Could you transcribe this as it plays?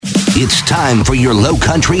It's time for your Low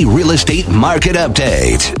Country real estate market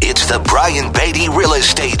update. It's the Brian Beatty Real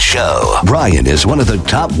Estate Show. Brian is one of the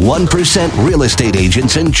top 1% real estate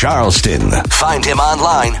agents in Charleston. Find him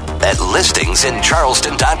online at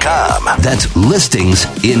listingsincharleston.com. That's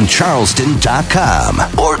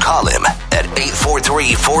listingsincharleston.com. Or call him at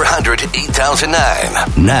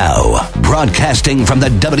 843-400-8009. Now, broadcasting from the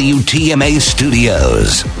WTMA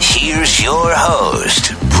studios, here's your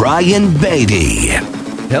host, Brian Beatty.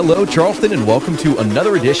 Hello, Charleston, and welcome to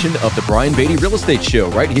another edition of the Brian Beatty Real Estate Show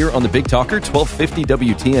right here on the Big Talker, 1250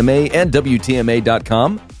 WTMA and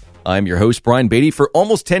WTMA.com. I'm your host, Brian Beatty. For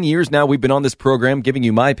almost 10 years now, we've been on this program giving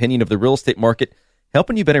you my opinion of the real estate market,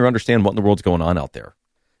 helping you better understand what in the world's going on out there.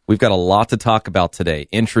 We've got a lot to talk about today.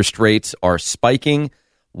 Interest rates are spiking.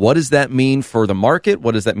 What does that mean for the market?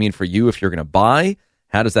 What does that mean for you if you're going to buy?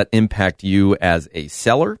 How does that impact you as a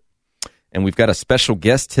seller? And we've got a special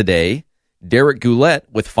guest today, Derek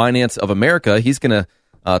Goulette with Finance of America. He's going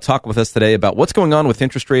to talk with us today about what's going on with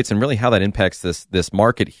interest rates and really how that impacts this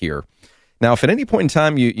market here. Now, if at any point in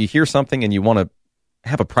time you hear something and you want to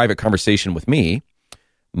have a private conversation with me,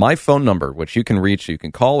 my phone number, which you can reach, you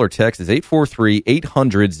can call or text, is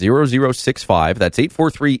 843-800-0065. That's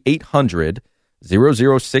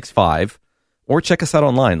 843-800-0065. Or check us out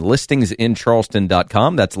online,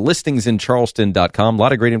 listingsincharleston.com. That's listingsincharleston.com. A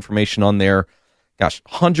lot of great information on there. Gosh,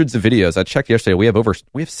 hundreds of videos. I checked yesterday. We have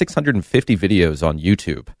 650 videos on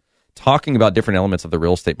YouTube talking about different elements of the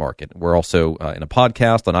real estate market. We're also in a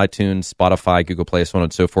podcast on iTunes, Spotify, Google Play, so on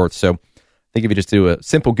and so forth. So I think if you just do a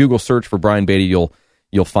simple Google search for Brian Beatty, you'll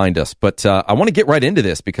find us. But I want to get right into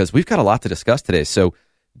this because we've got a lot to discuss today. So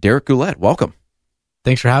Derek Goulette, welcome.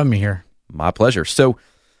 Thanks for having me here. My pleasure. So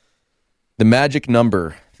the magic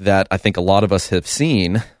number that I think a lot of us have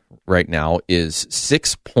seen right now is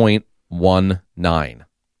 6.19.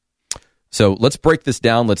 So let's break this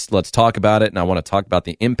down. Let's talk about it. And I want to talk about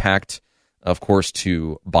the impact, of course,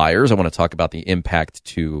 to buyers. I want to talk about the impact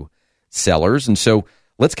to sellers. And so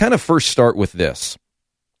let's kind of first start with this.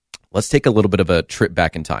 Let's take a little bit of a trip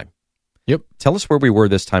back in time. Yep. Tell us where we were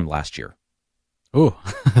this time last year. Ooh,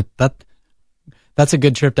 that's a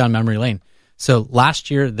good trip down memory lane. So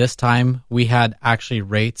last year, this time, we had actually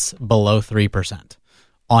rates below 3%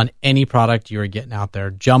 on any product you were getting out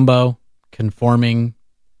there. Jumbo, conforming,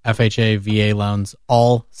 FHA, VA loans,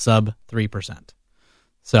 all sub 3%.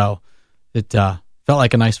 So it felt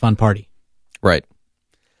like a nice, fun party. Right.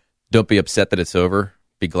 Don't be upset that it's over.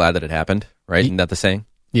 Be glad that it happened, right? Isn't that the saying?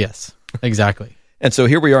 Yes, exactly. And so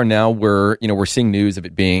here we are now. We're seeing news of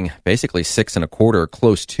it being basically 6.25,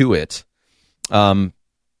 close to it.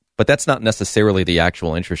 But that's not necessarily the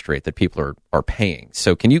actual interest rate that people are paying.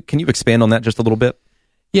 So can you expand on that just a little bit?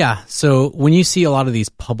 Yeah. So when you see a lot of these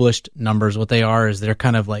published numbers, what they are is they're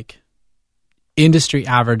kind of like industry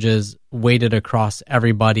averages weighted across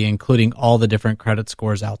everybody, including all the different credit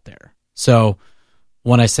scores out there. So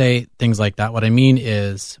when I say things like that, what I mean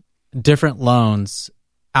is different loans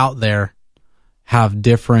out there have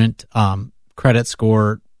different credit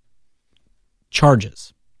score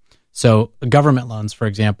charges. So government loans, for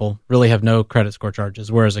example, really have no credit score charges,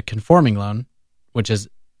 whereas a conforming loan, which is,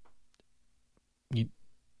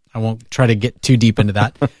 I won't try to get too deep into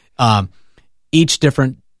that, each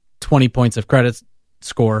different 20 points of credit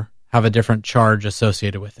score have a different charge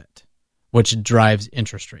associated with it, which drives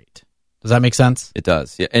interest rate. Does that make sense? It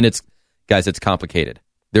does, yeah. And it's complicated.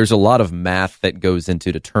 There's a lot of math that goes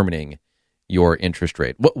into determining your interest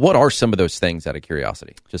rate. What are some of those things, out of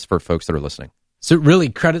curiosity, just for folks that are listening? So really,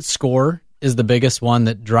 credit score is the biggest one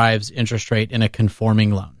that drives interest rate in a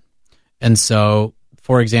conforming loan. And so,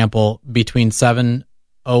 for example, between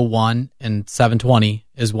 701 and 720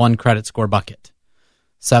 is one credit score bucket.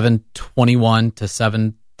 721 to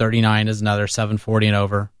 739 is another. 740 and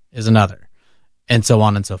over is another, and so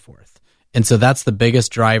on and so forth. And so that's the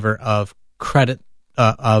biggest driver of credit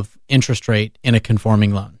of interest rate in a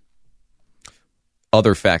conforming loan.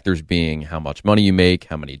 Other factors being how much money you make,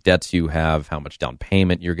 how many debts you have, how much down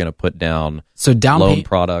payment you're going to put down, so loan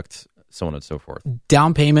product, so on and so forth.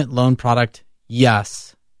 Down payment, loan product,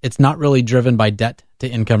 yes. It's not really driven by debt to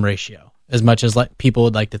income ratio as much as people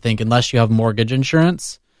would like to think, unless you have mortgage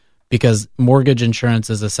insurance, because mortgage insurance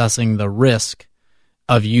is assessing the risk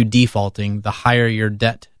of you defaulting. The higher your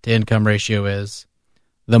debt to income ratio is,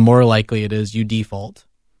 the more likely it is you default,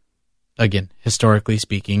 again, historically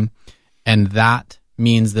speaking, and that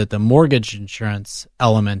means that the mortgage insurance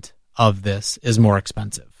element of this is more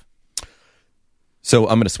expensive. So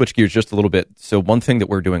I'm going to switch gears just a little bit. So one thing that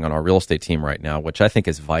we're doing on our real estate team right now, which I think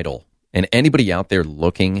is vital, and anybody out there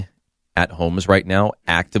looking at homes right now,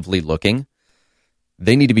 actively looking,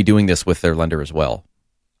 they need to be doing this with their lender as well.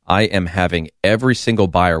 I am having every single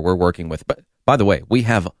buyer we're working with. But by the way, we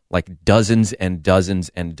have like dozens and dozens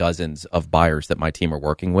and dozens of buyers that my team are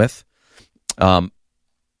working with. And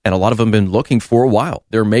a lot of them have been looking for a while.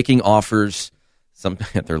 They're making offers. Some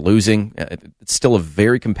they're losing. It's still a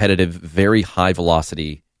very competitive, very high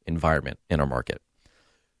velocity environment in our market.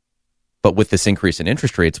 But with this increase in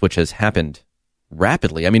interest rates, which has happened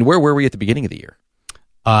rapidly, I mean, where were we at the beginning of the year?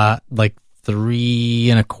 Like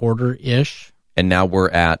 3.25-ish. And now we're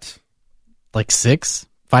at like 6,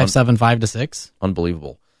 5.75 to 6.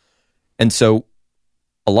 Unbelievable. And so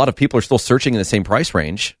a lot of people are still searching in the same price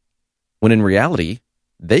range when in reality,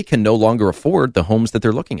 they can no longer afford the homes that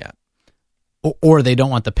they're looking at. Or they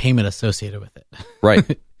don't want the payment associated with it. Right.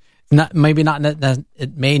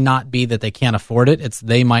 It may not be that they can't afford it. It's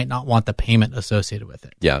they might not want the payment associated with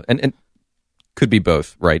it. Yeah, and could be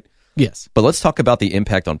both, right? Yes. But let's talk about the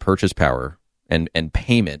impact on purchase power and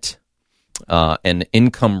payment and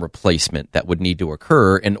income replacement that would need to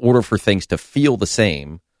occur in order for things to feel the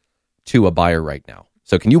same to a buyer right now.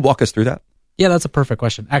 So can you walk us through that? Yeah, that's a perfect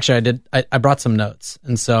question. Actually, I brought some notes.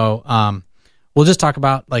 And so we'll just talk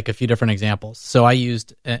about like a few different examples. So I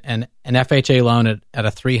used an FHA loan at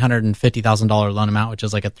a $350,000 loan amount, which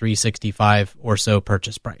is like a $365,000 or so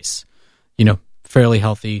purchase price. You know, fairly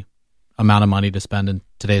healthy amount of money to spend in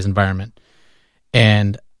today's environment.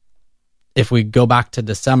 And if we go back to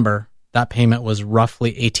December, that payment was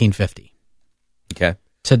roughly $1,850. Okay.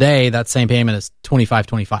 Today, that same payment is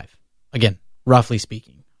 $2,525. Again, roughly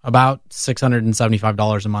speaking, about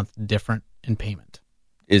 $675 a month different in payment.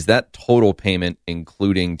 Is that total payment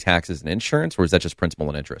including taxes and insurance, or is that just principal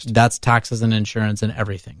and interest? That's taxes and insurance and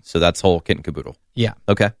everything. So that's whole kit and caboodle. Yeah.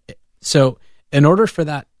 Okay. So in order for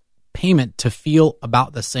that payment to feel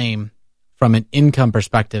about the same from an income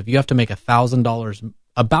perspective, you have to make $1,000,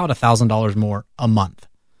 about $1,000 more a month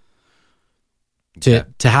to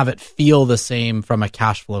have it feel the same from a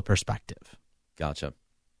cash flow perspective. Gotcha.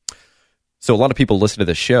 So a lot of people listen to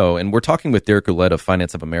the show, and we're talking with Derek Goulette of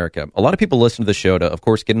Finance of America. A lot of people listen to the show to, of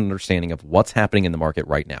course, get an understanding of what's happening in the market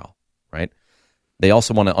right now, right? They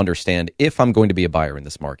also want to understand, if I'm going to be a buyer in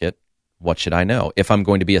this market, what should I know? If I'm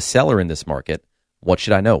going to be a seller in this market, what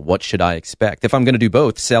should I know? What should I expect? If I'm going to do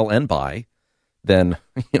both, sell and buy, then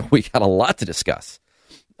we got a lot to discuss.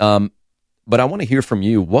 But I want to hear from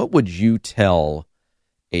you. What would you tell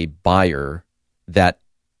a buyer that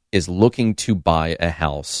is looking to buy a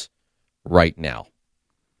house right now?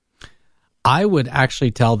 I would actually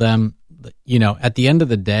tell them, at the end of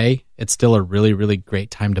the day, it's still a really, really great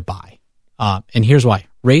time to buy. And here's why.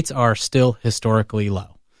 Rates are still historically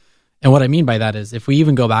low. And what I mean by that is if we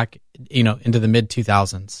even go back, into the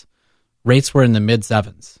mid-2000s, rates were in the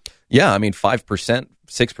mid-7s. Yeah, I mean, 5%,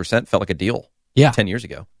 6% felt like a deal 10 years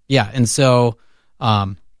ago. Yeah, and so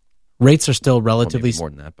rates are still relatively... more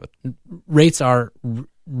than that, but... Rates are...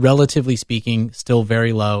 relatively speaking, still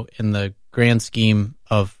very low in the grand scheme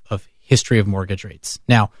of history of mortgage rates.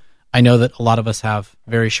 Now, I know that a lot of us have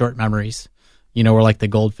very short memories. We're like the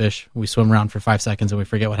goldfish. We swim around for 5 seconds and we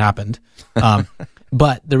forget what happened.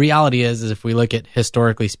 But the reality is if we look at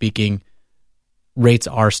historically speaking, rates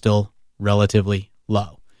are still relatively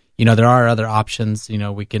low. There are other options.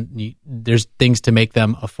 There's things to make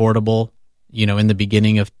them affordable, in the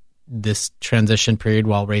beginning of this transition period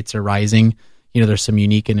while rates are rising. There's some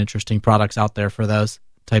unique and interesting products out there for those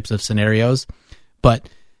types of scenarios. But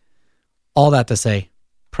all that to say,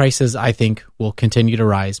 prices, I think, will continue to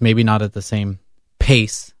rise, maybe not at the same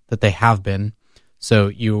pace that they have been. So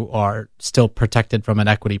you are still protected from an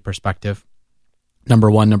equity perspective. Number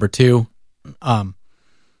one. Number two,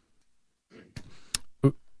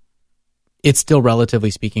 it's still relatively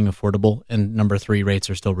speaking affordable. And number three, rates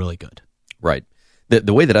are still really good. Right.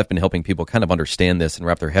 The way that I've been helping people kind of understand this and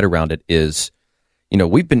wrap their head around it is,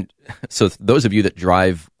 so those of you that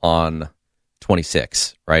drive on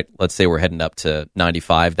 26, right? Let's say we're heading up to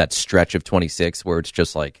 95, that stretch of 26 where it's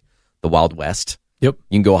just like the Wild West. Yep.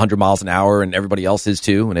 You can go 100 miles an hour and everybody else is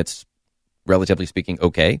too, and it's relatively speaking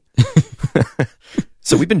okay.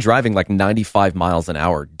 So we've been driving like 95 miles an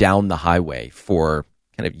hour down the highway for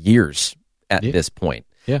kind of years at this point.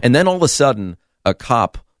 Yeah. And then all of a sudden, a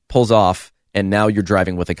cop pulls off, and now you're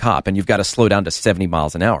driving with a cop, and you've got to slow down to 70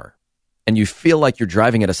 miles an hour. And you feel like you're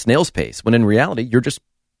driving at a snail's pace, when in reality, you're just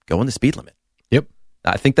going the speed limit. Yep.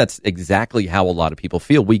 I think that's exactly how a lot of people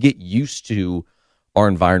feel. We get used to our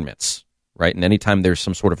environments, right? And anytime there's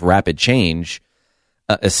some sort of rapid change,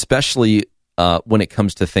 especially when it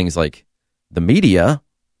comes to things like the media,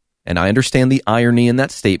 and I understand the irony in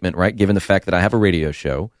that statement, right, given the fact that I have a radio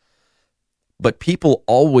show, but people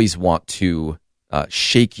always want to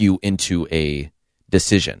shake you into a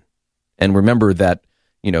decision. And remember that,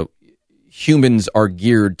 humans are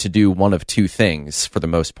geared to do one of two things for the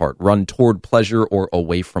most part: run toward pleasure or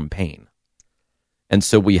away from pain. And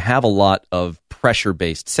so we have a lot of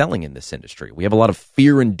pressure-based selling in this industry. We have a lot of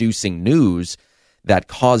fear-inducing news that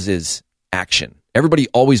causes action. Everybody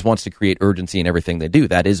always wants to create urgency in everything they do.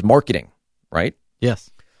 That is marketing, right? Yes.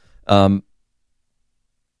 I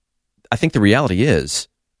think the reality is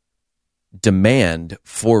demand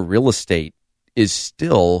for real estate is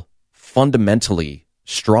still fundamentally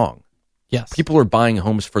strong. Yes. People are buying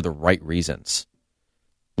homes for the right reasons.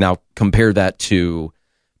 Now, compare that to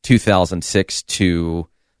 2006 to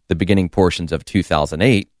the beginning portions of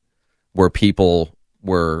 2008, where people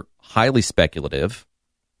were highly speculative,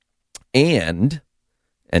 and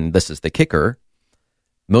this is the kicker,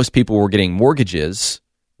 most people were getting mortgages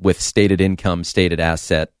with stated income, stated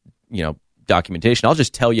asset, documentation. I'll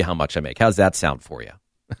just tell you how much I make. How's that sound for you?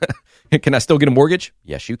 Can I still get a mortgage?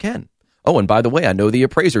 Yes, you can. Oh, and by the way, I know the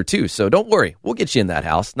appraiser too, so don't worry. We'll get you in that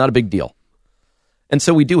house. Not a big deal. And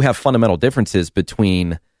so we do have fundamental differences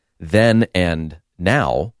between then and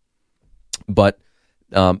now, but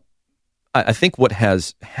I think what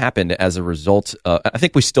has happened as a result, I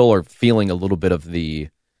think we still are feeling a little bit of the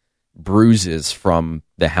bruises from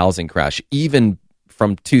the housing crash, even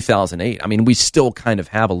from 2008. I mean, we still kind of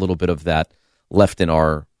have a little bit of that left in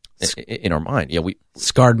our mind. Yeah,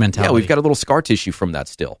 scarred mentality. Yeah, we've got a little scar tissue from that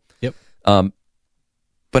still. Yep.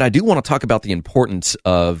 But I do want to talk about the importance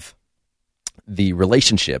of the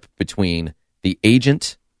relationship between the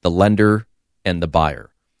agent, the lender, and the buyer.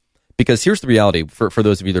 Because here's the reality for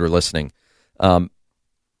those of you that are listening.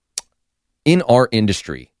 In our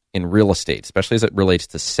industry, in real estate, especially as it relates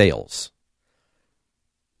to sales,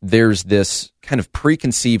 there's this kind of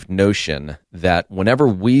preconceived notion that whenever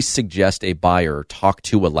we suggest a buyer talk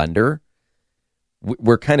to a lender,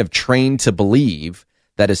 we're kind of trained to believe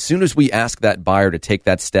that as soon as we ask that buyer to take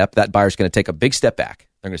that step, that buyer's going to take a big step back.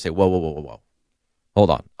 They're going to say, whoa. Hold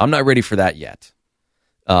on. I'm not ready for that yet.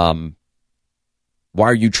 Why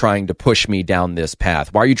are you trying to push me down this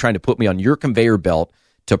path? Why are you trying to put me on your conveyor belt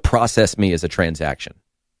to process me as a transaction?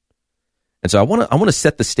 And so I want to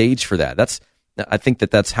set the stage for that. I think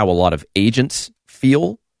that's how a lot of agents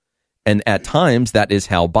feel, and at times that is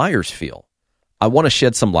how buyers feel. I want to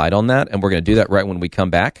shed some light on that, and we're going to do that right when we come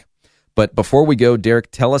back. But before we go, Derek,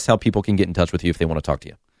 tell us how people can get in touch with you if they want to talk to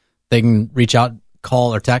you. They can reach out,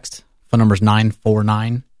 call, or text. Phone number is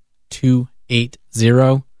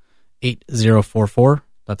 949-280-8044.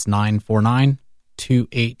 That's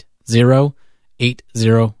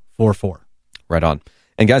 949-280-8044. Right on.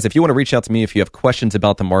 And guys, if you want to reach out to me, if you have questions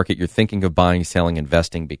about the market, you're thinking of buying, selling,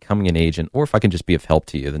 investing, becoming an agent, or if I can just be of help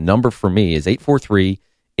to you, the number for me is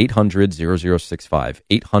 843-800-0065,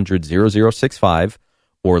 800-0065,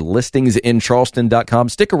 or listingsincharleston.com.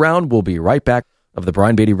 Stick around. We'll be right back of the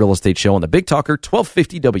Brian Beatty Real Estate Show on the Big Talker,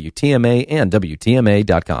 1250 WTMA and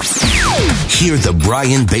WTMA.com. Hear the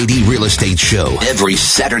Brian Beatty Real Estate Show every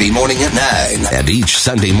Saturday morning at 9 and each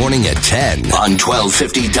Sunday morning at 10 on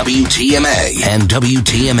 1250 WTMA and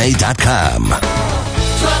WTMA.com.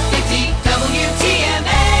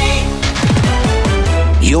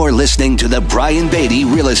 1250 WTMA. You're listening to the Brian Beatty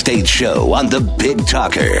Real Estate Show on the Big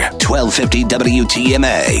Talker, 1250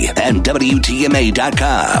 WTMA and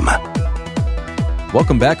WTMA.com.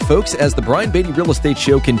 Welcome back, folks, as the Brian Beatty Real Estate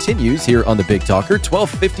Show continues here on the Big Talker,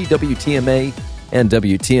 1250 WTMA and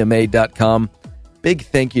WTMA.com. Big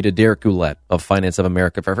thank you to Derek Goulette of Finance of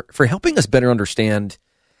America for helping us better understand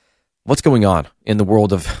what's going on in the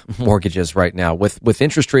world of mortgages right now. With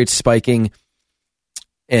interest rates spiking,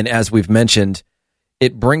 and as we've mentioned,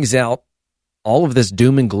 it brings out all of this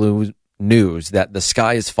doom and gloom news that the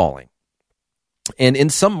sky is falling. And in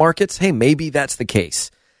some markets, hey, maybe that's the case.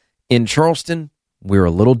 In Charleston, we're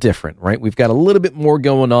a little different, right? We've got a little bit more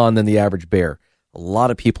going on than the average bear. A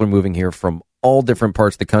lot of people are moving here from all different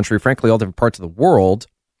parts of the country, frankly, all different parts of the world.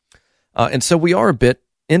 And so we are a bit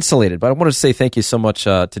insulated. But I want to say thank you so much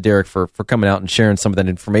to Derek for coming out and sharing some of that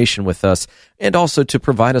information with us, and also to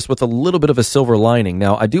provide us with a little bit of a silver lining.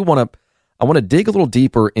 Now, I want to dig a little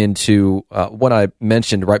deeper into what I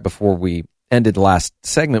mentioned right before we ended the last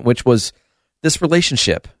segment, which was this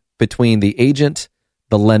relationship between the agent,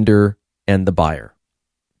 the lender, and the buyer,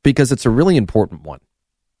 because it's a really important one.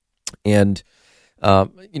 And,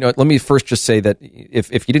 let me first just say that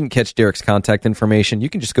if you didn't catch Derek's contact information, you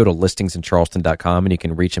can just go to listingsincharleston.com and you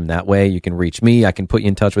can reach him that way. You can reach me. I can put you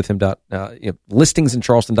in touch with him.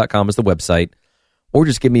 Listingsincharleston.com is the website, or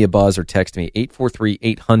just give me a buzz or text me,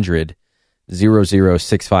 843-800-0065,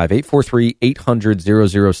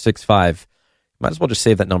 843-800-0065. Might as well just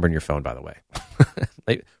save that number in your phone, by the way.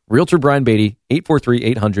 Realtor Brian Beatty,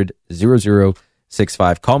 843-800-0065.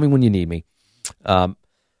 888-866-9665. Call me when you need me.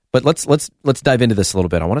 But let's dive into this a little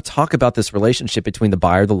bit. I want to talk about this relationship between the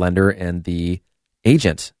buyer, the lender, and the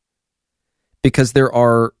agent, because there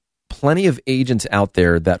are plenty of agents out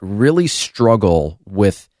there that really struggle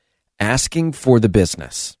with asking for the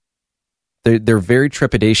business. They're very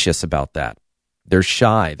trepidatious about that. They're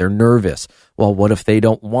shy. They're nervous. Well, what if they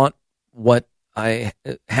don't want what I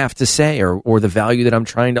have to say or the value that I'm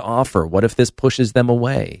trying to offer? What if this pushes them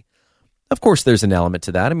away? Of course, there's an element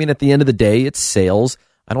to that. I mean, at the end of the day, it's sales.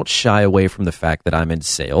 I don't shy away from the fact that I'm in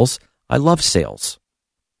sales. I love sales.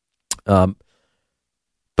 But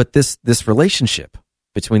this relationship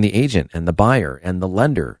between the agent and the buyer and the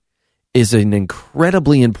lender is an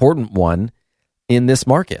incredibly important one in this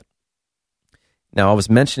market. Now, I was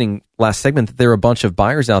mentioning last segment that there are a bunch of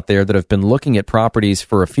buyers out there that have been looking at properties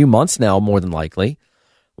for a few months now, more than likely.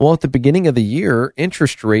 Well, at the beginning of the year,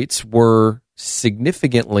 interest rates were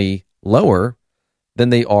significantly lower than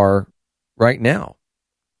they are right now.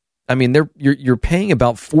 I mean, you're paying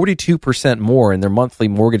about 42% more in their monthly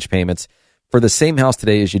mortgage payments for the same house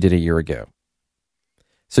today as you did a year ago.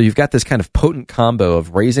 So you've got this kind of potent combo of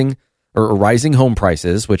rising home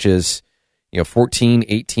prices, which is 14,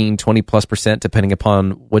 18, 20 plus %, depending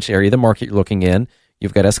upon which area of the market you're looking in.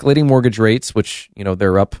 You've got escalating mortgage rates, which,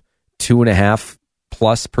 they're up 2.5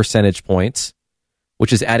 plus percentage points,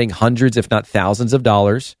 which is adding hundreds, if not thousands of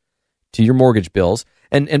dollars to your mortgage bills.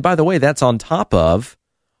 And by the way, that's on top of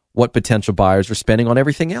what potential buyers are spending on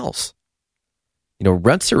everything else.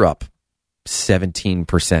 Rents are up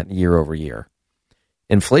 17% year over year.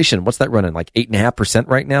 Inflation, what's that running? Like 8.5%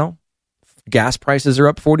 right now? Gas prices are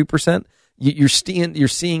up 40%. You're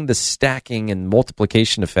seeing the stacking and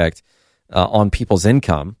multiplication effect on people's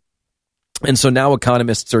income. And so now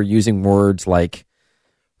economists are using words like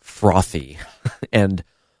frothy and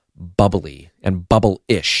bubbly and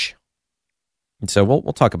bubble-ish. And so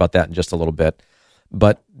we'll talk about that in just a little bit.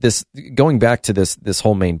 But going back to this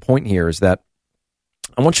whole main point here is that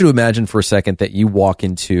I want you to imagine for a second that you walk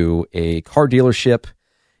into a car dealership.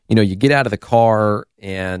 You get out of the car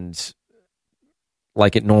and,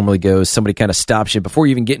 like it normally goes, somebody kind of stops you before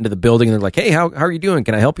you even get into the building. And they're like, hey, how are you doing?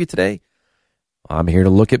 Can I help you today? I'm here to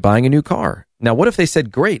look at buying a new car. Now, what if they said,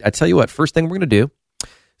 great, I tell you what, first thing we're going to do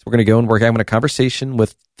is we're going to go and we're having a conversation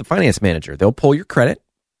with the finance manager. They'll pull your credit.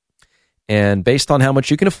 And based on how much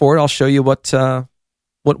you can afford, I'll show you what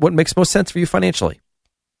makes most sense for you financially.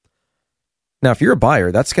 Now, if you're a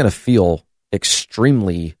buyer, that's going to feel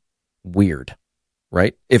extremely weird,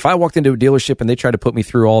 right? If I walked into a dealership and they tried to put me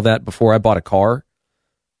through all that before I bought a car,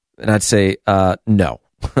 and I'd say, no,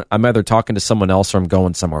 I'm either talking to someone else or I'm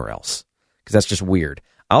going somewhere else, because that's just weird.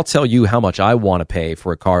 I'll tell you how much I want to pay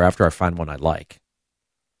for a car after I find one I like,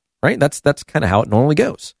 right? That's kind of how it normally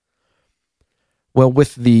goes. Well,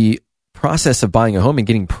 with the process of buying a home and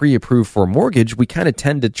getting pre-approved for a mortgage, we kind of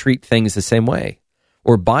tend to treat things the same way,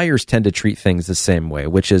 or buyers tend to treat things the same way,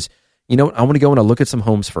 which is, I want to go and I'll look at some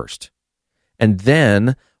homes first. And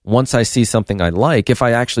then once I see something I like, if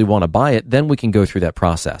I actually want to buy it, then we can go through that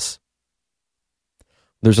process.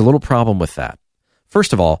 There's a little problem with that.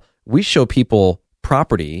 First of all, we show people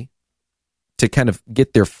property to kind of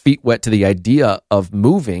get their feet wet to the idea of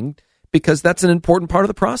moving, because that's an important part of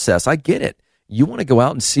the process. I get it. You want to go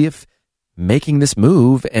out and see if making this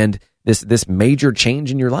move and this major change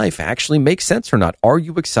in your life actually makes sense or not. Are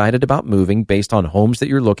you excited about moving based on homes that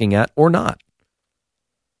you're looking at or not?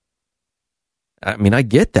 I mean, I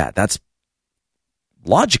get that. That's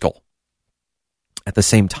logical. At the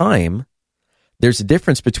same time, there's a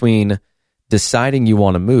difference between deciding you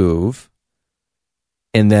want to move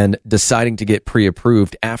and then deciding to get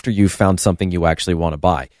pre-approved after you've found something you actually want to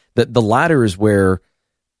buy. The latter is where,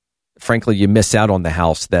 frankly, you miss out on the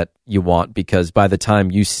house that you want, because by the time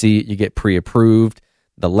you see it, you get pre-approved,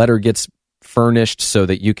 the letter gets furnished so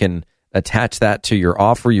that you can attach that to your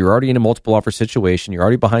offer. You're already in a multiple offer situation. You're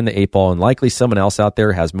already behind the eight ball, and likely someone else out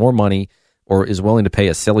there has more money or is willing to pay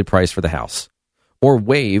a silly price for the house or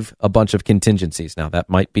waive a bunch of contingencies. Now, that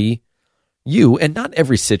might be you, and not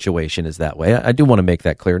every situation is that way. I do want to make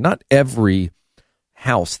that clear. Not every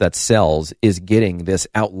house that sells is getting this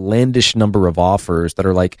outlandish number of offers that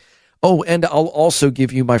are like, oh, and I'll also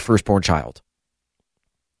give you my firstborn child.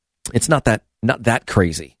 It's not that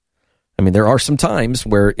crazy. I mean, there are some times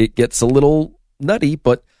where it gets a little nutty,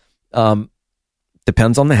 but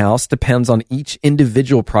depends on the house, depends on each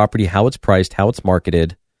individual property, how it's priced, how it's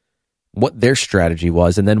marketed, what their strategy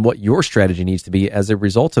was, and then what your strategy needs to be as a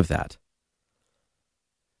result of that.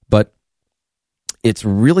 But it's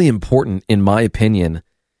really important, in my opinion,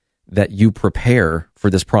 that you prepare for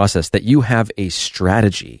this process, that you have a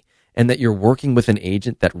strategy, and that you're working with an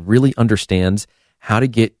agent that really understands how to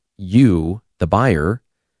get you, the buyer,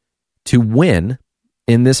 to win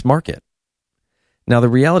in this market. Now, the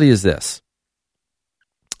reality is this.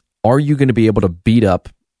 Are you going to be able to beat up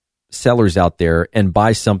sellers out there and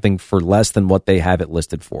buy something for less than what they have it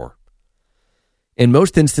listed for? In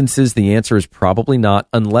most instances, the answer is probably not,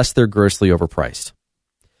 unless they're grossly overpriced.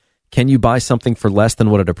 Can you buy something for less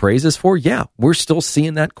than what it appraises for? Yeah, we're still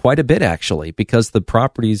seeing that quite a bit, actually, because the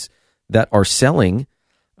properties that are selling,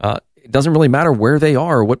 it doesn't really matter where they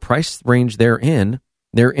are or what price range they're in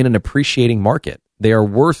an appreciating market. They are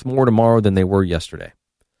worth more tomorrow than they were yesterday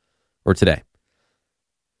or today.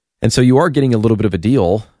 And so you are getting a little bit of a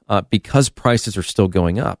deal because prices are still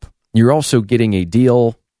going up. You're also getting a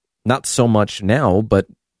deal, not so much now, but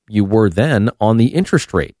you were then, on the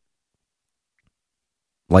interest rate.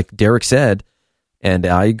 Like Derek said, and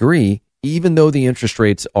I agree, even though the interest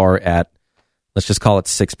rates are at, let's just call it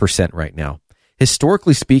 6% right now,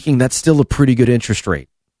 historically speaking, that's still a pretty good interest rate.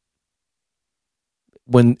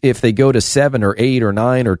 If they go to 7 or 8 or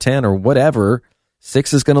 9 or 10 or whatever,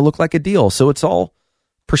 6 is going to look like a deal. So it's all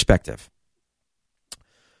perspective.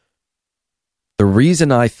 The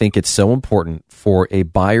reason I think it's so important for a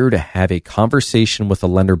buyer to have a conversation with a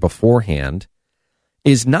lender beforehand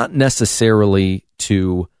is not necessarily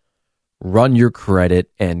to run your credit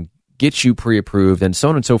and get you pre-approved and so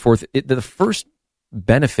on and so forth. The first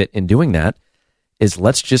benefit in doing that is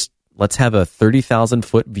let's have a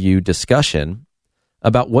 30,000-foot view discussion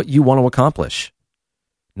about what you want to accomplish.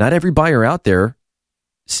 Not every buyer out there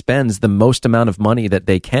spends the most amount of money that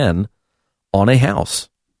they can on a house.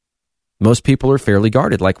 Most people are fairly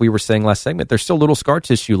guarded. Like we were saying last segment, there's still little scar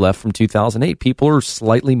tissue left from 2008. People are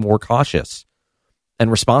slightly more cautious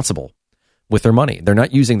and responsible with their money. They're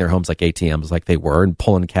not using their homes like ATMs like they were and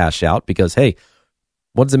pulling cash out because, hey,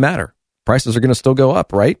 what does it matter? Prices are going to still go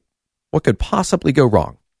up, right? What could possibly go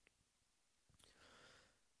wrong?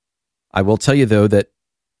 I will tell you, though, that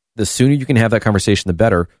the sooner you can have that conversation, the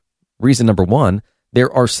better. Reason number one,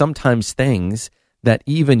 there are sometimes things that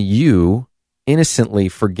even you innocently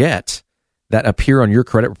forget that appear on your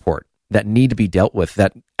credit report that need to be dealt with,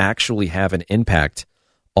 that actually have an impact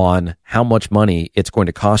on how much money it's going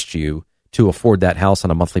to cost you to afford that house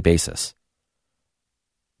on a monthly basis.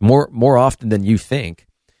 More often than you think,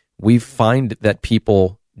 we find that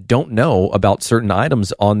people don't know about certain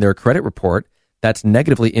items on their credit report that's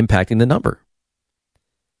negatively impacting the number.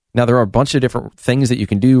 Now, there are a bunch of different things that you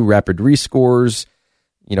can do, rapid rescores,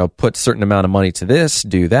 put certain amount of money to this,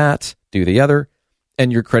 do that, do the other,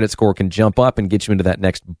 and your credit score can jump up and get you into that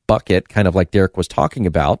next bucket, kind of like Derek was talking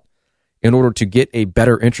about, in order to get a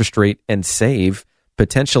better interest rate and save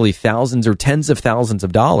potentially thousands or tens of thousands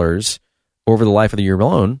of dollars over the life of your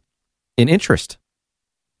loan in interest.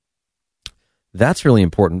 That's really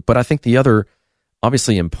important. But I think the other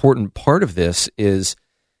obviously important part of this is,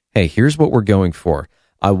 hey, here's what we're going for.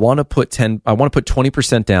 I want to put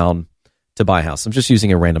 20% down to buy a house. I'm just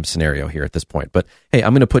using a random scenario here at this point. But hey,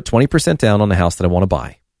 I'm going to put 20% down on the house that I want to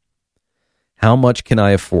buy. How much can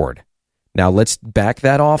I afford? Now, let's back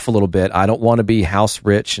that off a little bit. I don't want to be house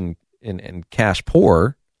rich and cash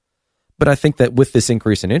poor. But I think that with this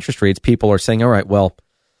increase in interest rates, people are saying, all right, well,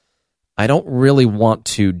 I don't really want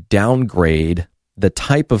to downgrade the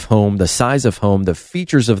type of home, the size of home, the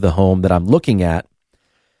features of the home that I'm looking at.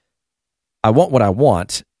 I want what I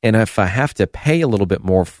want. And if I have to pay a little bit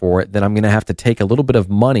more for it, then I'm going to have to take a little bit of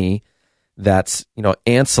money that's,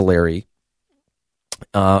 ancillary,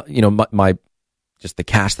 my just the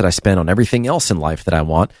cash that I spend on everything else in life that I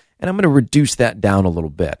want. And I'm going to reduce that down a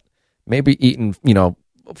little bit. Maybe eating,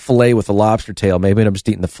 filet with a lobster tail. Maybe I'm just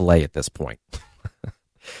eating the filet at this point.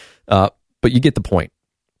 But you get the point.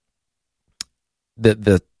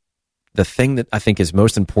 The thing that I think is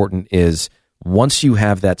most important is once you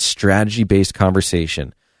have that strategy-based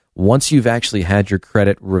conversation, once you've actually had your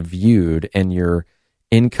credit reviewed and your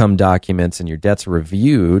income documents and your debts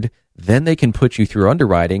reviewed, then they can put you through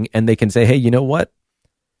underwriting and they can say, hey, you know what?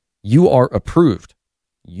 You are approved.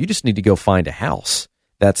 You just need to go find a house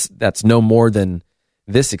that's no more than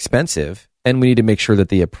this expensive, and we need to make sure that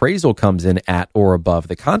the appraisal comes in at or above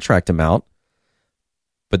the contract amount.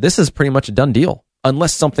 But this is pretty much a done deal,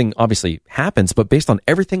 unless something obviously happens. But based on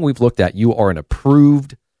everything we've looked at, you are an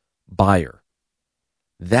approved buyer.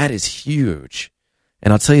 That is huge.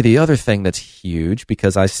 And I'll tell you the other thing that's huge,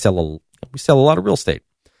 because we sell a lot of real estate.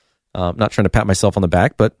 I'm not trying to pat myself on the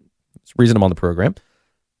back, but it's the reason I'm on the program.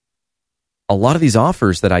 A lot of these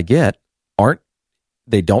offers that I get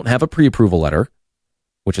they don't have a pre-approval letter,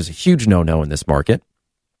 which is a huge no-no in this market.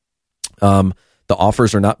 The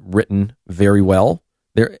offers are not written very well.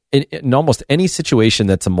 There, in almost any situation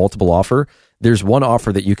that's a multiple offer, there's one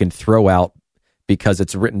offer that you can throw out because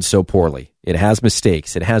it's written so poorly. It has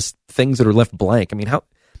mistakes. It has things that are left blank. I mean,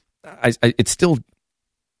 it still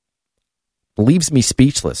leaves me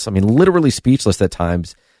speechless. I mean, literally speechless at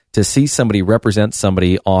times to see somebody represent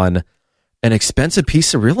somebody on an expensive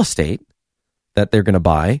piece of real estate that they're going to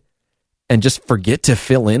buy and just forget to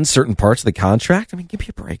fill in certain parts of the contract. I mean, give me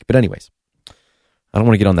a break. But anyways, I don't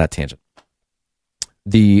want to get on that tangent.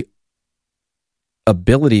 The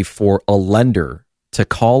ability for a lender to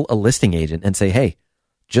call a listing agent and say, hey,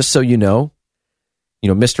 just so you know,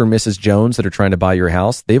 Mr. and Mrs. Jones that are trying to buy your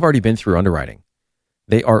house, they've already been through underwriting.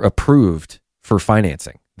 They are approved for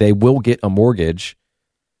financing. They will get a mortgage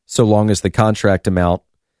so long as the contract amount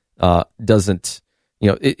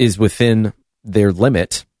is within their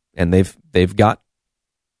limit, and they've got,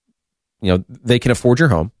 they can afford your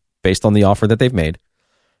home based on the offer that they've made,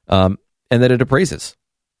 and that it appraises.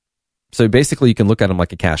 So basically you can look at them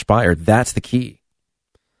like a cash buyer. That's the key.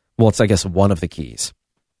 Well, it's, I guess, one of the keys,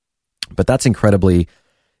 but that's incredibly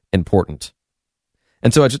important.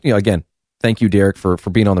 And so I just, again, thank you, Derek, for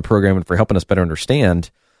being on the program and for helping us better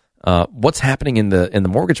understand what's happening in the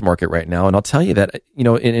mortgage market right now. And I'll tell you that,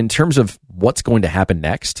 in terms of what's going to happen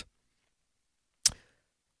next,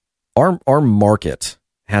 our market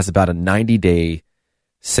has about a 90-day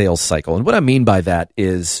sales cycle. And what I mean by that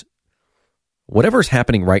is whatever's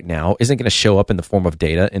happening right now isn't going to show up in the form of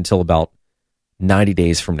data until about 90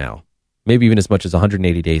 days from now, maybe even as much as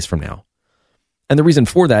 180 days from now. And the reason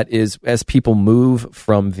for that is as people move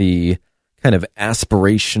from the kind of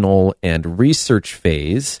aspirational and research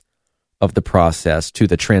phase of the process to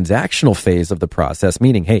the transactional phase of the process,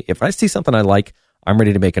 meaning, hey, if I see something I like, I'm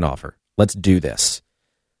ready to make an offer. Let's do this.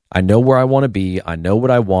 I know where I want to be. I know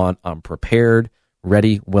what I want. I'm prepared,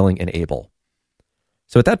 ready, willing, and able.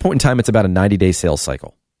 So at that point in time, it's about a 90-day sales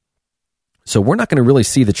cycle. So we're not going to really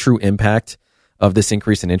see the true impact of this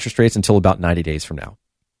increase in interest rates until about 90 days from now.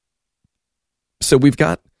 So we've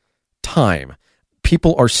got time.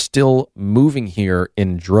 People are still moving here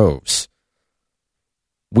in droves.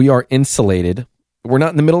 We are insulated. We're not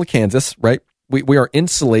in the middle of Kansas, right? We are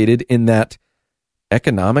insulated in that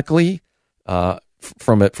economically,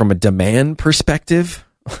 from a demand perspective,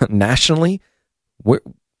 nationally, we're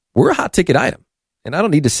a hot ticket item. And I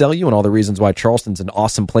don't need to sell you on all the reasons why Charleston's an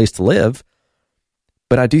awesome place to live.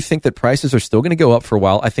 But I do think that prices are still going to go up for a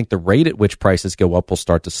while. I think the rate at which prices go up will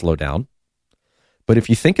start to slow down. But if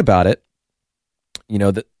you think about it,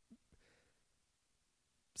 that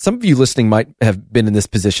some of you listening might have been in this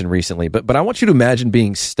position recently, but I want you to imagine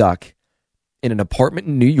being stuck in an apartment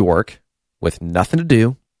in New York with nothing to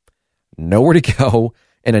do, nowhere to go,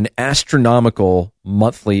 and an astronomical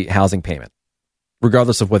monthly housing payment,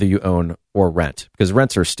 regardless of whether you own or rent, because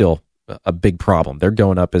rents are still a big problem. They're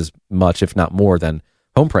going up as much, if not more, than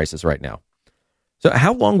home prices right now. So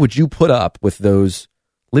how long would you put up with those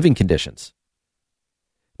living conditions?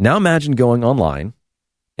 Now imagine going online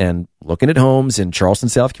and looking at homes in Charleston,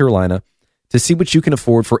 South Carolina, to see what you can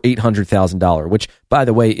afford for $800,000, which, by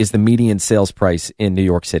the way, is the median sales price in New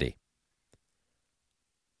York City.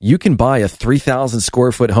 You can buy a 3,000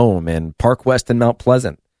 square foot home in Park West and Mount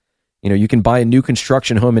Pleasant. You can buy a new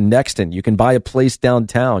construction home in Nexton. You can buy a place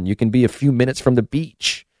downtown. You can be a few minutes from the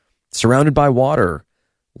beach, surrounded by water,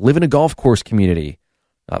 live in a golf course community,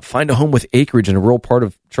 find a home with acreage in a rural part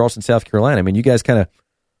of Charleston, South Carolina. I mean, you guys kind of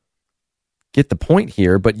get the point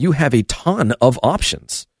here, but you have a ton of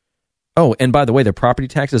options. Oh, and by the way, the property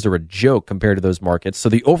taxes are a joke compared to those markets. So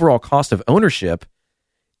the overall cost of ownership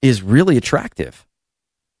is really attractive.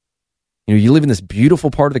 You live in this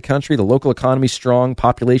beautiful part of the country, the local economy's strong,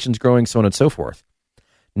 population's growing, so on and so forth.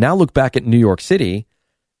 Now look back at New York City,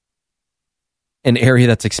 an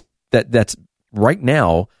area that's right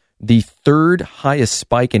now the third highest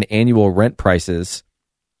spike in annual rent prices,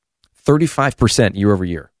 35% year over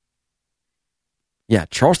year. Yeah,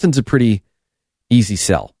 Charleston's a pretty easy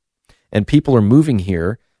sell. And people are moving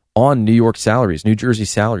here on New York salaries, New Jersey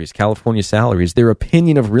salaries, California salaries. Their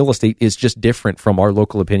opinion of real estate is just different from our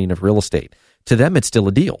local opinion of real estate. To them, it's still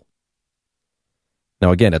a deal.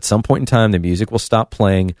 Now, again, at some point in time, the music will stop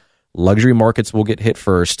playing. Luxury markets will get hit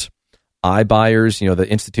first. iBuyers, the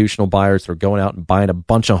institutional buyers that are going out and buying a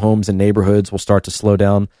bunch of homes in neighborhoods will start to slow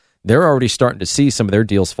down. They're already starting to see some of their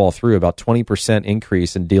deals fall through. About 20%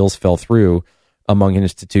 increase in deals fell through among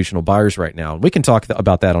institutional buyers right now. We can talk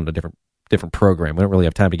about that on a different program. We don't really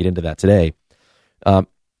have time to get into that today. But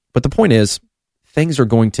the point is, things are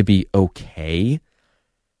going to be okay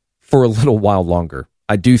for a little while longer.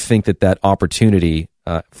 I do think that opportunity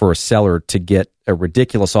for a seller to get a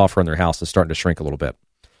ridiculous offer on their house is starting to shrink a little bit.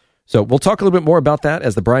 So we'll talk a little bit more about that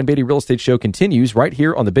as the Brian Beatty Real Estate Show continues right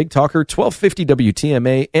here on the Big Talker, 1250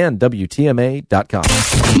 WTMA and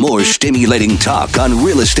WTMA.com. More stimulating talk on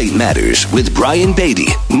real estate matters with Brian Beatty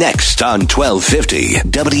next on 1250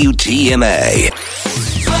 WTMA.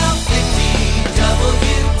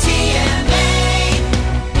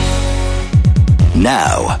 1250 WTMA.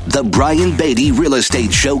 Now, the Brian Beatty Real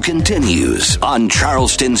Estate Show continues on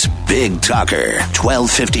Charleston's Big Talker,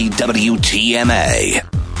 1250 WTMA.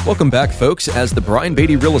 Welcome back, folks, as the Brian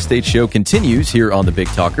Beatty Real Estate Show continues here on the Big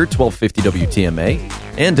Talker, 1250 WTMA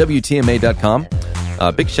and WTMA.com.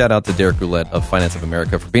 Big shout out to Derek Goulette of Finance of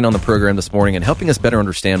America for being on the program this morning and helping us better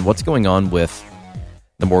understand what's going on with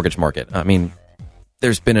the mortgage market. I mean,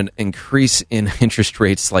 there's been an increase in interest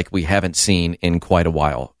rates like we haven't seen in quite a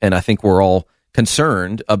while. And I think we're all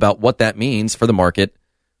concerned about what that means for the market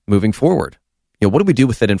moving forward. You know, what do we do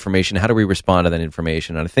with that information? How do we respond to that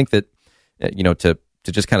information? And I think that,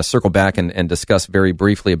 to just kind of circle back and discuss very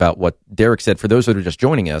briefly about what Derek said, for those that are just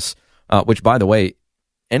joining us, which, by the way,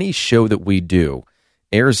 any show that we do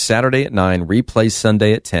airs Saturday at 9, replays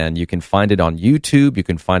Sunday at 10. You can find it on YouTube. You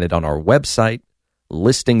can find it on our website,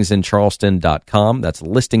 listingsincharleston.com. That's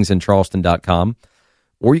listingsincharleston.com.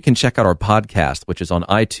 Or you can check out our podcast, which is on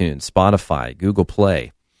iTunes, Spotify, Google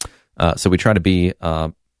Play. So we try to be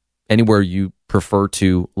anywhere you prefer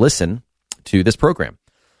to listen to this program.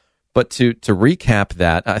 But to recap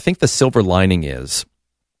that, I think the silver lining is,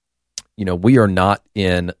 we are not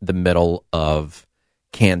in the middle of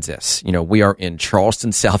Kansas. We are in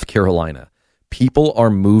Charleston, South Carolina. People are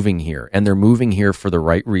moving here, and they're moving here for the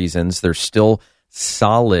right reasons. There's still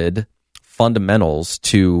solid fundamentals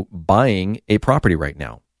to buying a property right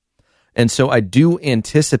now. And so I do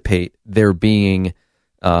anticipate there being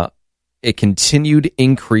a continued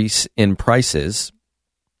increase in prices.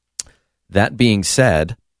 That being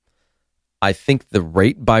said, I think the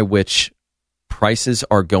rate by which prices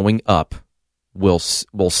are going up will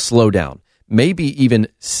slow down, maybe even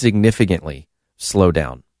significantly slow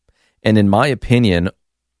down. And in my opinion,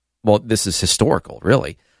 well, this is historical,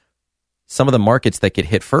 really. Some of the markets that get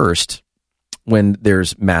hit first when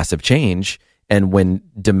there's massive change and when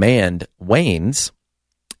demand wanes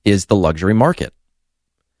is the luxury market.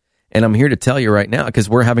 And I'm here to tell you right now, because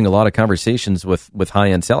we're having a lot of conversations with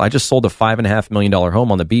high-end sellers. I just sold a $5.5 million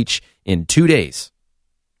home on the beach in 2 days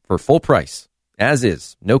for full price, as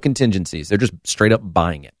is, no contingencies. They're just straight up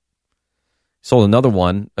buying it. Sold another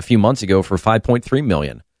one a few months ago for $5.3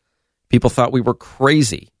 million. People thought we were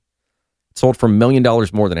crazy. It sold for $1 million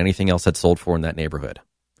more than anything else had sold for in that neighborhood.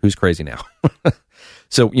 Who's crazy now?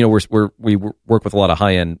 So, we work with a lot of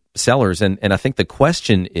high-end sellers, and I think the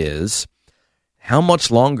question is, how much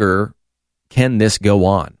longer can this go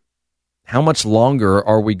on? How much longer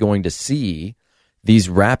are we going to see these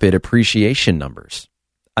rapid appreciation numbers?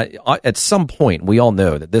 At some point, we all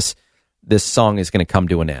know that this song is going to come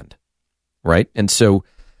to an end, right? And so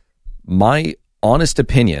my honest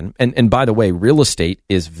opinion, and by the way, real estate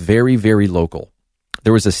is very, very local.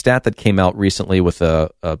 There was a stat that came out recently with a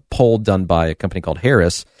poll done by a company called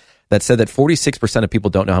Harris that said that 46% of people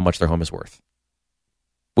don't know how much their home is worth,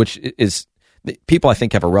 which is... People, I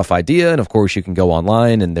think, have a rough idea, and of course, you can go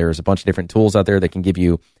online, and there's a bunch of different tools out there that can give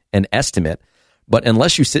you an estimate. But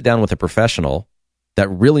unless you sit down with a professional that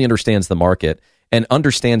really understands the market and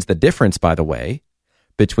understands the difference, by the way,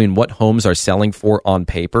 between what homes are selling for on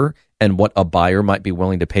paper and what a buyer might be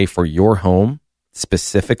willing to pay for your home,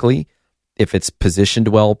 specifically, if it's positioned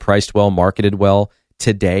well, priced well, marketed well,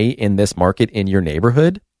 today in this market in your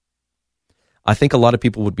neighborhood, I think a lot of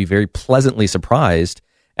people would be very pleasantly surprised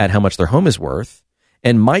at how much their home is worth,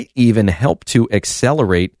 and might even help to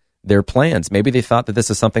accelerate their plans. Maybe they thought that this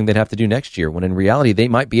is something they'd have to do next year, when in reality, they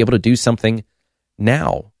might be able to do something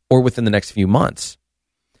now or within the next few months.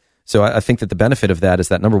 So I think that the benefit of that is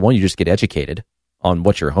that, number one, you just get educated on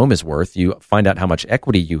what your home is worth. You find out how much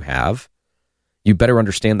equity you have. You better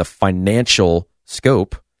understand the financial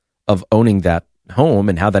scope of owning that home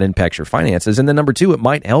and how that impacts your finances. And then number two, it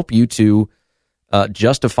might help you to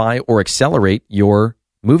justify or accelerate your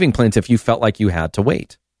moving plans if you felt like you had to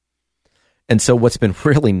wait. And so what's been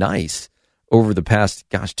really nice over the past,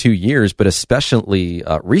 2 years, but especially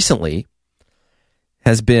recently,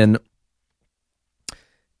 has been,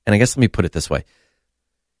 and I guess let me put it this way,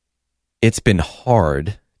 it's been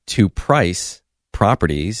hard to price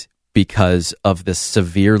properties because of the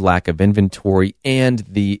severe lack of inventory and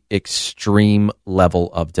the extreme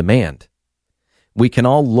level of demand. We can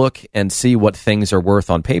all look and see what things are worth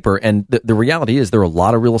on paper. And the reality is there are a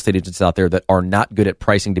lot of real estate agents out there that are not good at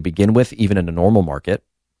pricing to begin with, even in a normal market,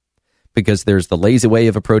 because there's the lazy way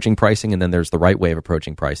of approaching pricing and then there's the right way of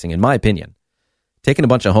approaching pricing. In my opinion, Taking a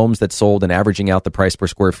bunch of homes that sold and averaging out the price per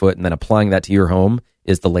square foot and then applying that to your home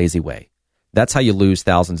is the lazy way. That's how you lose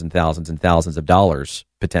thousands and thousands and thousands of dollars,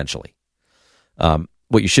 potentially.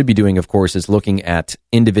 What you should be doing, of course, is looking at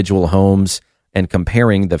individual homes and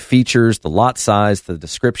comparing the features, the lot size, the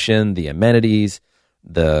description, the amenities,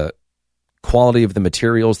 the quality of the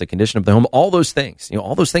materials, the condition of the home, all those things.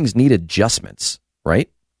 All those things need adjustments, right?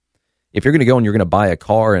 If you're going to go and you're going to buy a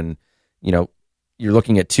car and, you're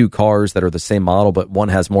looking at two cars that are the same model, but one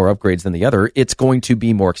has more upgrades than the other, it's going to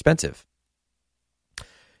be more expensive.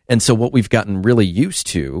 And so what we've gotten really used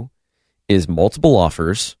to is multiple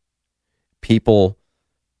offers, people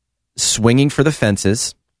swinging for the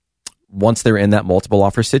fences once they're in that multiple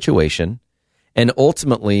offer situation, and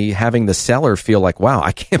ultimately having the seller feel like, wow,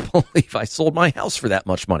 I can't believe I sold my house for that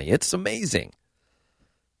much money. It's amazing,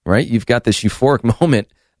 right? You've got this euphoric moment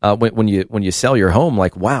when you sell your home,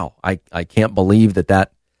 like, wow, I can't believe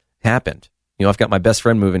that happened. I've got my best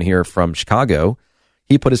friend moving here from Chicago.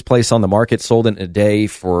 He put his place on the market, sold it in a day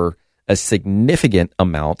for a significant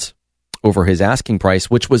amount over his asking price,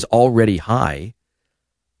 which was already high.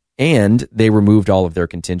 And they removed all of their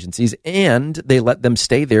contingencies, and they let them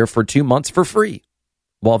stay there for 2 months for free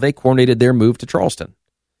while they coordinated their move to Charleston.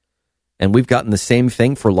 And we've gotten the same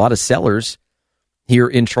thing for a lot of sellers here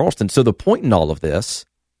in Charleston. So the point in all of this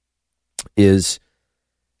is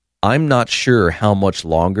I'm not sure how much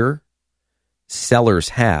longer sellers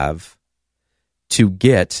have to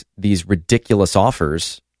get these ridiculous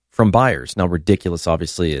offers from buyers. Now, ridiculous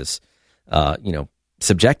obviously is,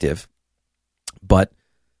 subjective, but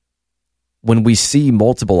when we see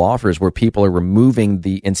multiple offers where people are removing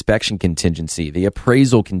the inspection contingency, the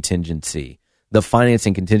appraisal contingency, the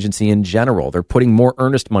financing contingency in general, they're putting more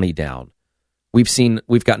earnest money down.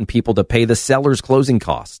 We've gotten people to pay the seller's closing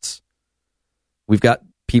costs. We've got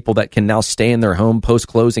people that can now stay in their home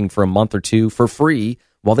post-closing for a month or two for free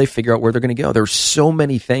while they figure out where they're going to go. There's so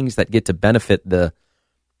many things that get to benefit the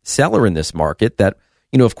seller in this market that,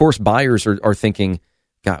 of course, buyers are thinking,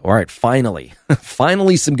 God, all right, finally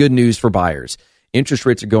some good news for buyers. Interest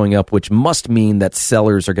rates are going up, which must mean that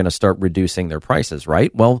sellers are going to start reducing their prices,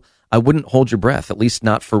 right? Well, I wouldn't hold your breath, at least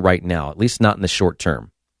not for right now, at least not in the short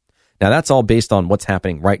term. Now, that's all based on what's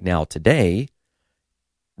happening right now today.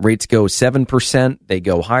 Rates go 7%. They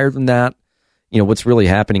go higher than that. What's really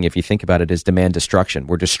happening, if you think about it, is demand destruction.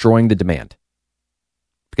 We're destroying the demand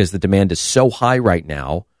because the demand is so high right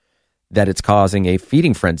now that it's causing a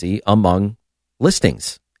feeding frenzy among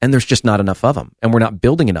listings. And there's just not enough of them. And we're not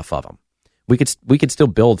building enough of them. We could still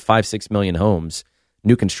build 5-6 million homes,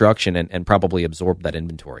 new construction, and probably absorb that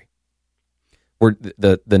inventory.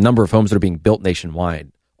 The number of homes that are being built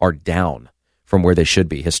nationwide are down from where they should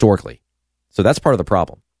be historically. So that's part of the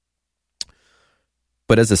problem.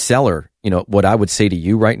 But as a seller, what I would say to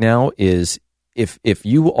you right now is if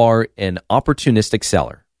you are an opportunistic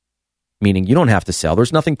seller, meaning you don't have to sell,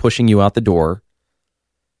 there's nothing pushing you out the door,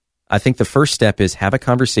 I think the first step is have a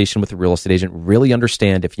conversation with a real estate agent, really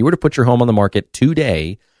understand if you were to put your home on the market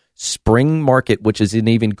today, spring market, which is an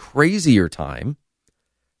even crazier time,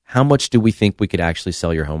 how much do we think we could actually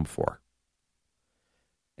sell your home for?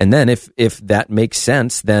 And then if that makes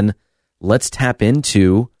sense, then let's tap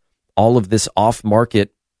into all of this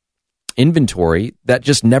off-market inventory that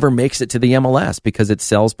just never makes it to the MLS because it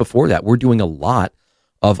sells before that. We're doing a lot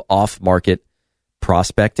of off-market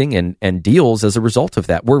prospecting and deals as a result of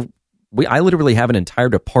that. I literally have an entire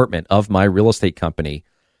department of my real estate company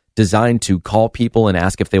designed to call people and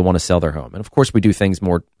ask if they want to sell their home. And of course, we do things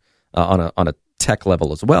more on a tech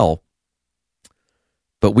level as well.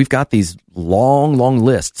 But we've got these long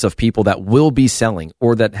lists of people that will be selling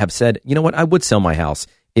or that have said, you know what, I would sell my house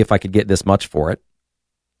if I could get this much for it,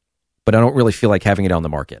 but I don't really feel like having it on the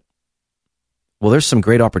market. Well, there's some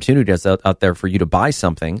great opportunities out there for you to buy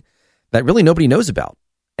something that really nobody knows about.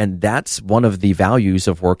 And that's one of the values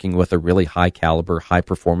of working with a really high caliber, high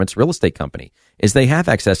performance real estate company is they have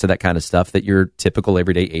access to that kind of stuff that your typical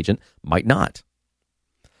everyday agent might not.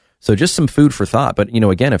 So just some food for thought. But,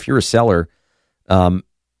 again, if you're a seller,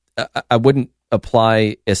 I wouldn't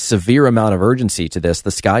apply a severe amount of urgency to this.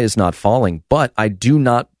 The sky is not falling, but I do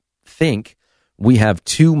not think we have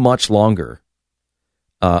too much longer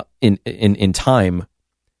in time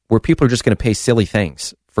where people are just going to pay silly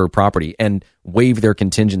things for property and waive their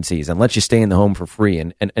contingencies and let you stay in the home for free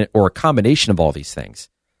and or a combination of all these things.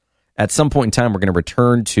 At some point in time, we're going to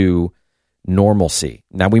return to normalcy.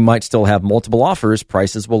 Now, we might still have multiple offers.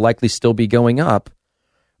 Prices will likely still be going up.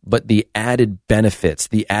 But the added benefits,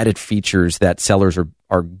 the added features that sellers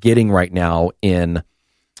are getting right now in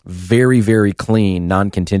very, very clean,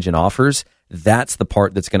 non-contingent offers, That's the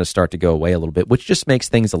part that's going to start to go away a little bit, which just makes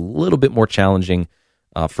things a little bit more challenging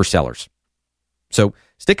for sellers. So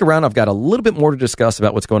stick around. I've got a little bit more to discuss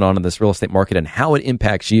about what's going on in this real estate market and how it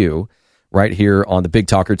impacts you right here on the Big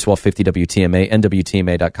Talker 1250 WTMA and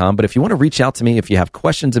WTMA.com. But if you want to reach out to me, if you have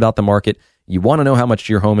questions about the market, you want to know how much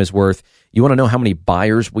your home is worth, you want to know how many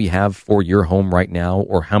buyers we have for your home right now,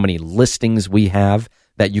 or how many listings we have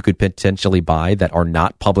that you could potentially buy that are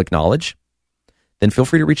not public knowledge, then feel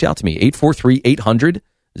free to reach out to me.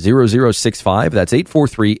 843-800-0065. That's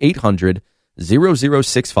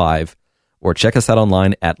 843-800-0065. Or check us out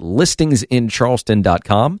online at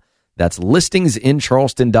listingsincharleston.com. That's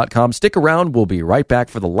listingsincharleston.com. Stick around. We'll be right back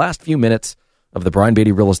for the last few minutes of the Brian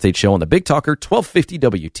Beatty Real Estate Show on the Big Talker 1250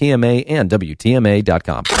 WTMA and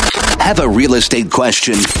WTMA.com. Have a real estate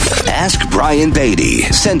question? Ask Brian Beatty.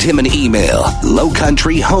 Send him an email,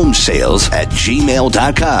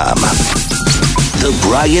 lowcountryhomesales@gmail.com. The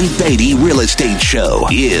Brian Beatty Real Estate Show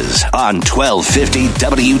is on 1250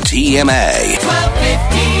 WTMA.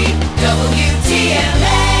 1250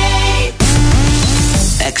 WTMA.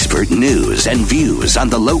 Expert news and views on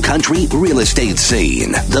the Lowcountry real estate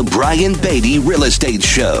scene. The Brian Beatty Real Estate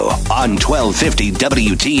Show on 1250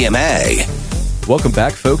 WTMA. Welcome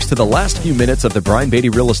back, folks, to the last few minutes of the Brian Beatty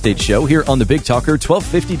Real Estate Show here on the Big Talker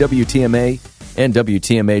 1250 WTMA and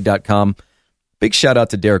WTMA.com. Big shout out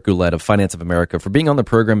to Derek Goulette of Finance of America for being on the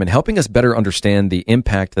program and helping us better understand the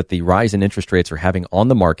impact that the rise in interest rates are having on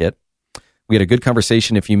the market. We had a good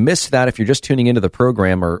conversation. If you missed that, if you're just tuning into the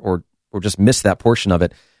program or just missed that portion of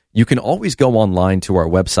it, you can always go online to our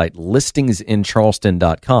website,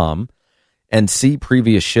 listingsincharleston.com, and see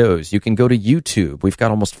previous shows. You can go to YouTube. We've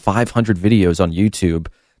got almost 500 videos on YouTube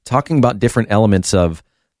talking about different elements of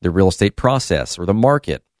the real estate process or the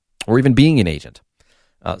market or even being an agent.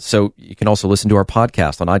 So you can also listen to our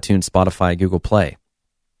podcast on iTunes, Spotify, Google Play.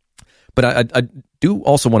 But I do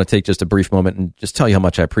also want to take just a brief moment and just tell you how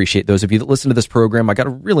much I appreciate those of you that listen to this program. I got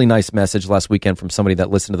a really nice message last weekend from somebody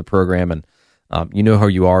that listened to the program, and you know who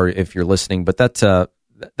you are if you're listening. But that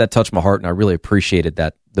touched my heart, and I really appreciated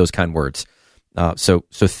those kind words. So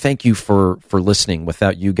thank you for listening.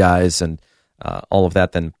 Without you guys and all of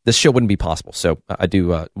that, then this show wouldn't be possible. So I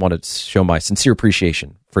do want to show my sincere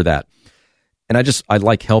appreciation for that. And I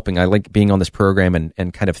like helping. I like being on this program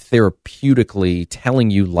and kind of therapeutically telling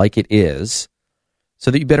you like it is so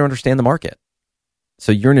that you better understand the market.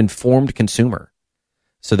 So you're an informed consumer.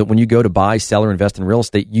 So that when you go to buy, sell, or invest in real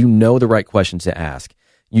estate, you know the right questions to ask.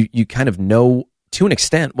 You kind of know to an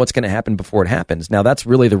extent what's going to happen before it happens. Now, that's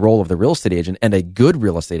really the role of the real estate agent and a good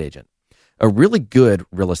real estate agent. A really good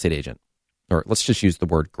real estate agent, or let's just use the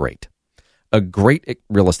word great. A great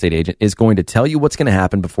real estate agent is going to tell you what's going to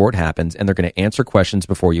happen before it happens, and they're going to answer questions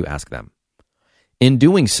before you ask them. In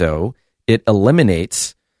doing so, it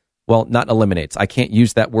eliminates, well, not eliminates, I can't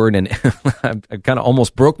use that word, and I kind of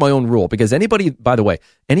almost broke my own rule, because anybody, by the way,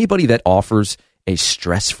 anybody that offers a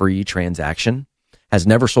stress-free transaction has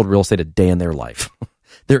never sold real estate a day in their life.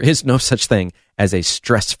 There is no such thing as a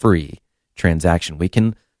stress-free transaction. We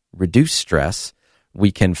can reduce stress.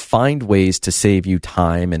 We can find ways to save you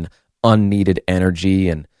time and unneeded energy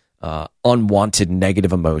and unwanted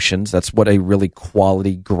negative emotions. That's what a really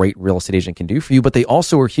quality, great real estate agent can do for you. But they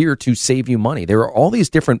also are here to save you money. There are all these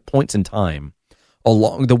different points in time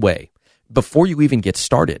along the way before you even get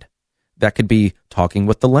started. That could be talking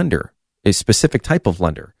with the lender, a specific type of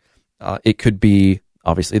lender. It could be,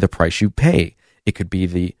 obviously, the price you pay. It could be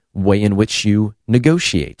the way in which you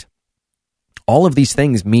negotiate. All of these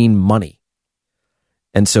things mean money.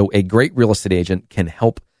 And so a great real estate agent can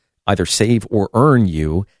help either save or earn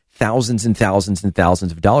you thousands and thousands and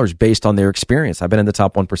thousands of dollars based on their experience. I've been in the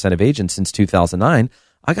top 1% of agents since 2009.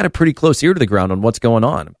 I got a pretty close ear to the ground on what's going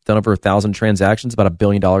on. I've done over 1,000 transactions, about $1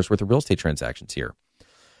 billion worth of real estate transactions here.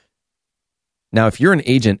 Now, if you're an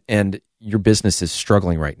agent and your business is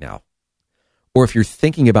struggling right now, or if you're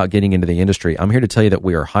thinking about getting into the industry, I'm here to tell you that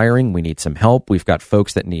we are hiring. We need some help. We've got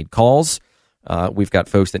folks that need calls. We've got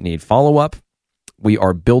folks that need follow-up. We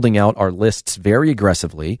are building out our lists very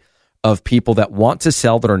aggressively of people that want to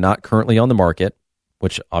sell that are not currently on the market,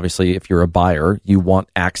 which obviously if you're a buyer, you want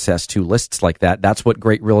access to lists like that. That's what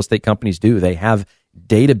great real estate companies do. They have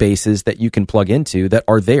databases that you can plug into that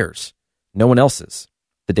are theirs, no one else's.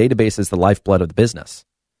 The database is the lifeblood of the business.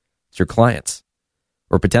 It's your clients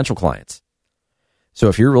or potential clients. So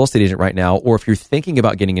if you're a real estate agent right now, or if you're thinking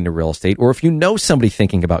about getting into real estate, or if you know somebody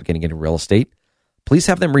thinking about getting into real estate, please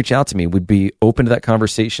have them reach out to me. We'd be open to that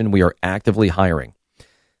conversation. We are actively hiring.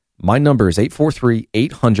 My number is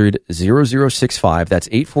 843-800-0065. That's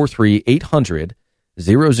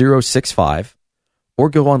 843-800-0065. or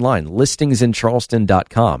go online,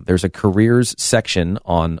 listingsincharleston.com. There's a careers section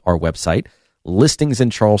on our website,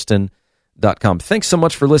 listingsincharleston.com. Thanks so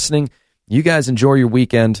much for listening. You guys enjoy your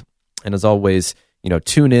weekend. And as always,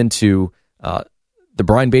 tune in to the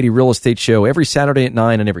Brian Beatty Real Estate Show every Saturday at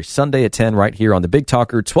 9 and every Sunday at 10 right here on the Big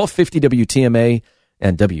Talker, 1250 WTMA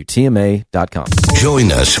and WTMA.com.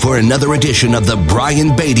 Join us for another edition of the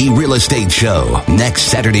Brian Beatty Real Estate Show next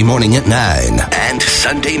Saturday morning at 9 and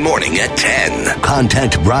Sunday morning at 10.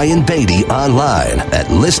 Contact Brian Beatty online at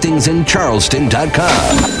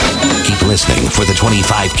listingsincharleston.com. Keep listening for the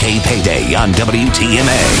 25K payday on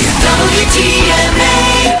WTMA.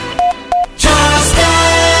 WTMA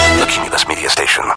Charleston, the Cumulus Media Station.